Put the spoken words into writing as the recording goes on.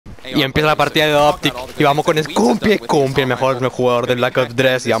Y empieza la partida de Optic. Y vamos con Scumpy. Scumpy, el mejor jugador del Black Ops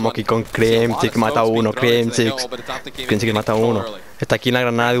 3. Y vamos aquí con Crimsix. Mata a uno. Crimsix mata a uno. Está aquí en la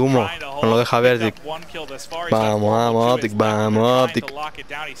granada de humo. No lo deja ver. Vamos, Optic. Vamos, Optic.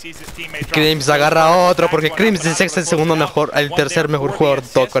 Crimsix agarra a otro. Porque Crimsix es el segundo mejor. El tercer mejor jugador de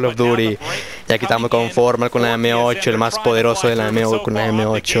todo Call of Duty. Y aquí estamos con Formal con la M8. El más poderoso de la M8. Con la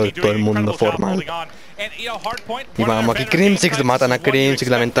M8 de todo el mundo. Formal. Y vamos, aquí Crimsix, matan a Crimsix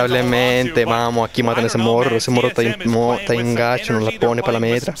lamentablemente. Vamos, aquí matan a ese morro está bien gacho, no la pone para la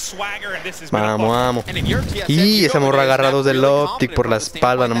metra. Vamos. Y ese morro agarra dos del Optic por la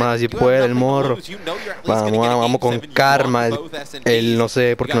espalda nomás, si puede el morro. Vamos con Karma. Él no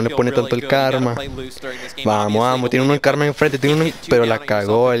sé por qué no le pone tanto el Karma. Vamos, tiene uno en Karma enfrente, pero la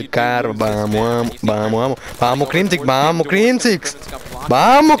cagó el Karma. Vamos Crimsix,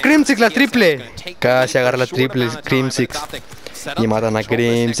 Vamos Crimsix, la triple. Casi agarra la triple Crimsix. Y matan a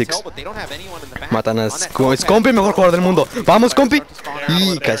Crimsix. Matan a Scumpy, el mejor jugador del mundo. Vamos Scumpy.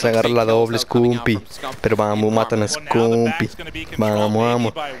 Y casi agarra la doble Scumpy. Pero vamos, matan a Scumpy.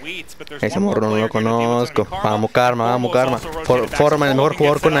 Vamos. Ese morro no lo conozco. Vamos Karma. Formal, el mejor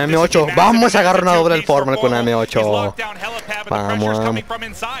jugador con la M8. Vamos a agarrar una doble al Formal con la M8.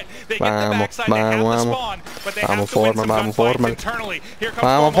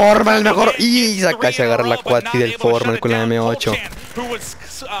 Vamos Formal, el mejor. Y casi agarra la quad del Formal con la M8.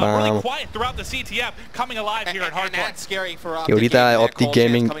 Vamos. Y ahorita Optic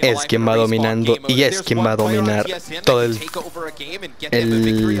Gaming es quien va dominando y es quien va a dominar todo el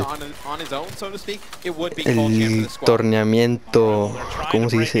torneamiento, ¿cómo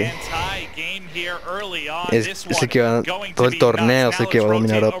se dice? Es el que va, todo el torneo es el que va a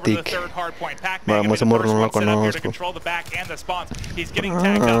dominar Optic. Vamos, ese morro no lo conozco.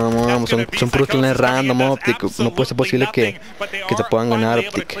 Vamos, son puros clones random Optic. No puede ser posible que te puedan ganar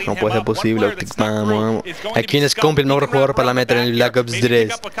Optic. No puede ser posible Optic. Vamos. Aquí en Scumpy, el mejor jugador para la meta en el Black Ops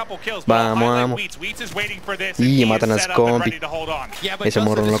 3. Vamos. Y matan a Scumpy. Ese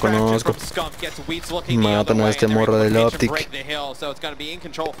morro no lo conozco. Matan a este morro del Optic.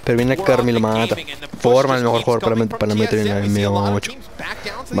 Pero viene Karma y lo mata. Forma el mejor jugador para la meta en la M8.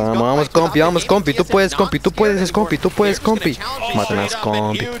 Vamos Scumpy. Tú puedes Scumpy. Matan a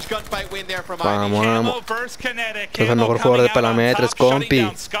Scumpy. Vamos. Es el mejor jugador de Palametra,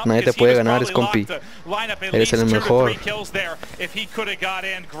 Scumpy. Nadie te puede ganar, Scumpy. Eres el mejor.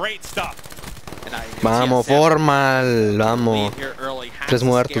 Vamos, Formal. Vamos. 3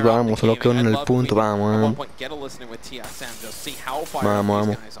 muertos, vamos. Solo queda uno en el punto, vamos.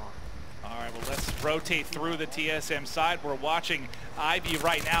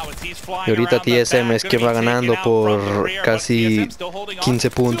 Y ahorita TSM es quien va ganando por casi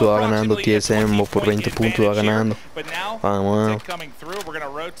 15 puntos, va ganando TSM, o por 20 puntos va ganando. Vamos.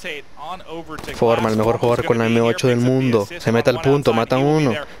 Formal, el mejor jugador con la M8 del mundo. Se mete al punto, mata a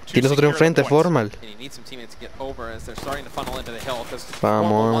uno. Tienes otro enfrente, Formal.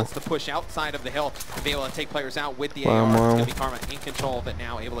 Vamos.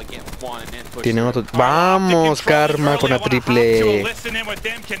 Tiene otro. Vamos, Karma con la triple.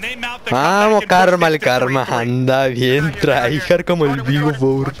 Vamos, Karma, el Karma anda bien tryhard como el Vivo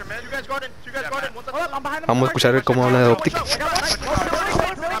Bour. Vamos a escuchar cómo habla de Optic.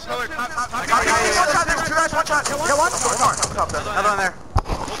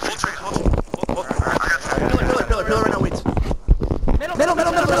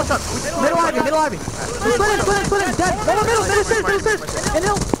 Middle Ivy. Split dead.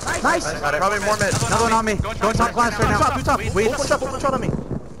 Middle, nice. Probably more mid. Another one on me. Going top class right now. Two top. Weeds. One shot on me.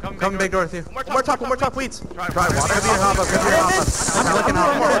 Come big door with you. One more top, Weeds. Try one. Could be a hop up. I'm looking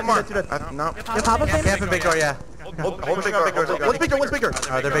out. One more. No. Camp in big door, yeah. Hold big door. One's bigger.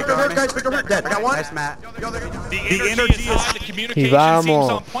 They're big door. Guys, bigger hurt. Dead. I got one. Nice, Matt. Y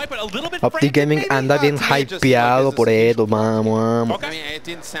vamos. Optic Gaming anda bien hypeado por esto. Vamos.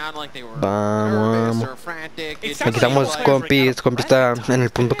 Aquí estamos Scumpy. Scumpy está en el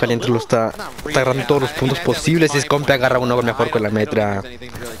punto caliente, lo está agarrando todos los puntos posibles. Y Scumpy agarra uno mejor con la metra.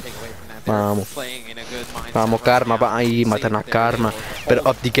 Vamos, Karma. Ahí matan a Karma. Pero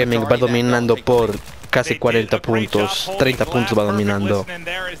Optic Gaming va dominando por casi 40 puntos, 30 puntos va dominando.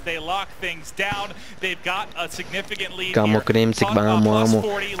 Vamos, Crimsix, vamos.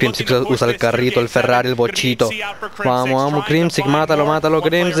 Crimsix usa el carrito, el Ferrari, el bochito. Vamos, Crimsix, mátalo,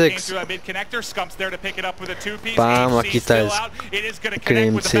 Crimsix. Vamos, aquí está el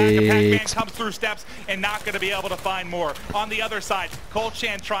Crimsix.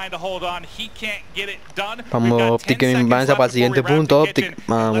 Vamos, Optic, avanza para el siguiente punto, Optic.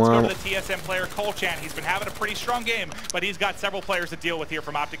 Vamos. He's been having a pretty strong game, but he's got several players to deal with here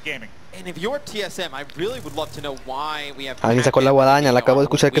from Optic Gaming. And if you're TSM, I really would love to know why we have. Alguien sacó la guadaña, la acabo de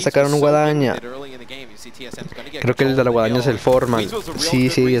escuchar que sacaron una guadaña. Creo que el de la guadaña es el Formal.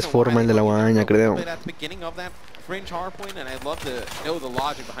 Sí, es Formal el de la guadaña, creo. Fringe hardpoint, and I'd love to know the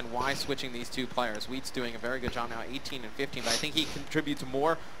logic behind why switching these two players. Wheat's doing a very good job now, 18 and 15, but I think he contributes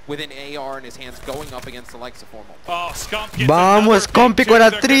more with an AR in his hands going up against the likes of Formal. Vamos, Scompi con la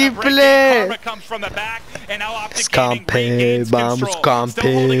triple. Scompi, vamos,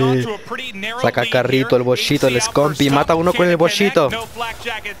 Scompi. Saca carrito el bochito, el Scompi. Mata uno con el bochito.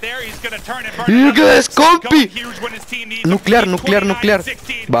 ¡Y qué Scompi! Nuclear.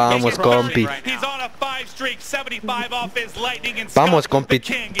 Vamos, Scompi. Vamos, compi,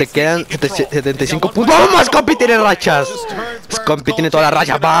 te quedan 75 puntos. ¡Vamos, compi! Tiene rachas. Compi tiene toda la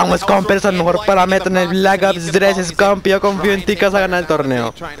racha. ¡Vamos, compi! Es el mejor parámetro en el Black Ops 3. Compi, yo confío en ti que vas a ganar el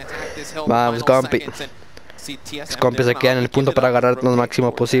torneo. Vamos, compi. Compi se queda en el punto para agarrar lo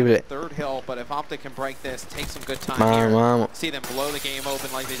máximo posible. Vamos.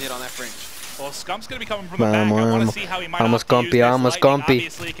 Vamos, compi.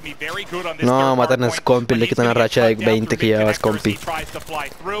 No, matan a Scompi, le quitan la racha de 20 que lleva Scompi.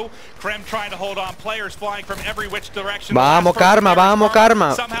 Vamos, Karma.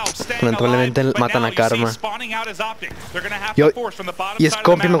 Lamentablemente matan a Karma. Y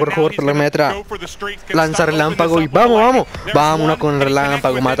Scompi, mejor jugador por la metra. Lanza relámpago y vamos. Vamos, uno con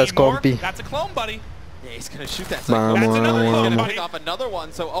relámpago, mata a Scompi. Vamos.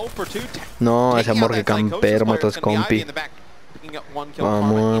 No, ese amor que campero mató a Scompi.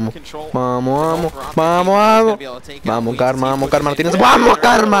 Vamos, Karma, no tienes. ¡Vamos,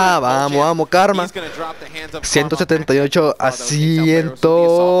 Karma! Vamos, Karma. 178 a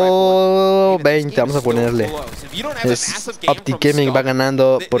 120. Vamos a ponerle. Optic Gaming va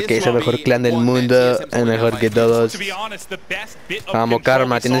ganando porque es el mejor clan del mundo, el mejor que todos. Vamos,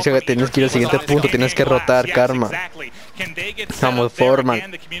 Karma, tienes que ir al siguiente punto, tienes que rotar, Karma. Vamos, Formal.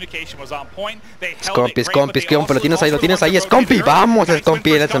 Scompi, lo tienes ahí, Scompi. Vamos,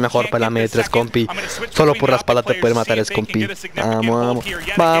 Scompi, él es el mejor parámetro, Scompi. Solo por la espalda te puede matar, Scompi. Vamos.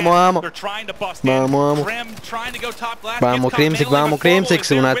 Vamos, Crimsix,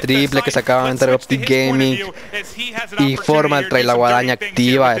 una triple que se acaba de entrar Optic Gaming. Y Formal trae la guadaña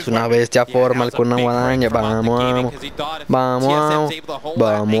activa, es una bestia Formal con una guadaña. Vamos.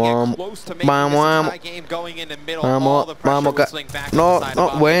 No,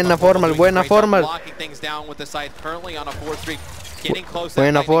 buena Formal. Buena Formal.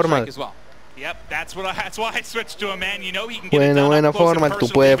 Buena Formal, tú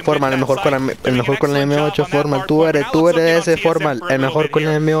puedes Formal, el mejor con la M8 Formal, tú eres ese Formal, el mejor con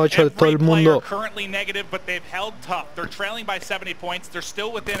la M8 de todo el mundo.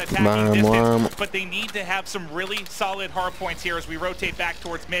 Vamos.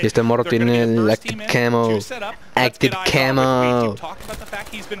 Y este morro tiene el Active Camo.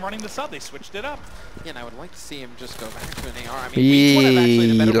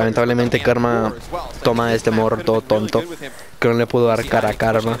 Y lamentablemente Karma toma este morro todo tonto que no le pudo dar cara a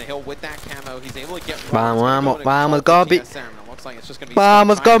Karma. Vamos, compi.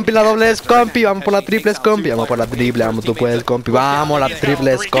 Vamos, compi, la doble Scompi. Vamos por la triple Scompi. Vamos, tú puedes, compi. Vamos, la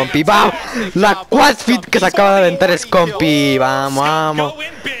triple Scompi. Vamos, la quadfit que se acaba de aventar Scompi. Vamos.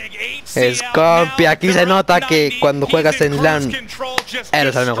 Scompi, aquí se nota que cuando juegas en LAN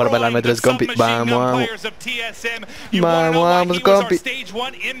eres el mejor parámetro, Scompi. Vamos, compi.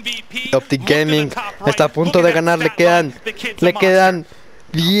 Optic Gaming está a punto de ganar, le quedan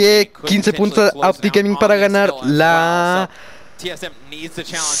 15 puntos a Optic Gaming para ganar la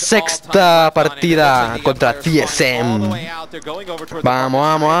sexta partida contra TSM.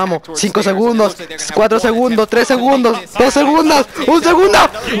 Vamos. 5 segundos, 4 segundos, 3 segundos, 2 segundos, 1 segundo.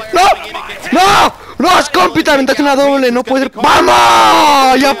 No, Scompi, te aventaste una doble, no puede ser.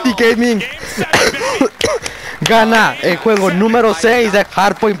 ¡Vamos! Y Optic Gaming gana el juego número 6 de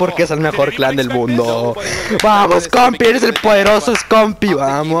Hardpoint porque es el mejor clan del mundo. Vamos, Scompi, eres el poderoso Scompi.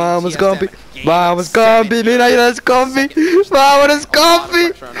 Vamos, Scompi. Mira ahí a Scompi. Vamos,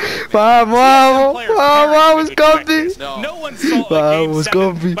 Scompi. Vamos,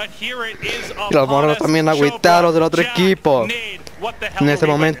 Scompi. Y los morros también agüitaron del otro equipo. En este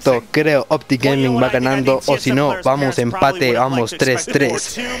momento creo Optic Gaming va ganando, o si no, vamos empate, vamos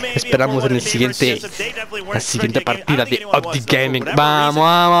 3-3. Esperamos en la siguiente partida de Optic Gaming.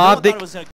 Vamos, Optic.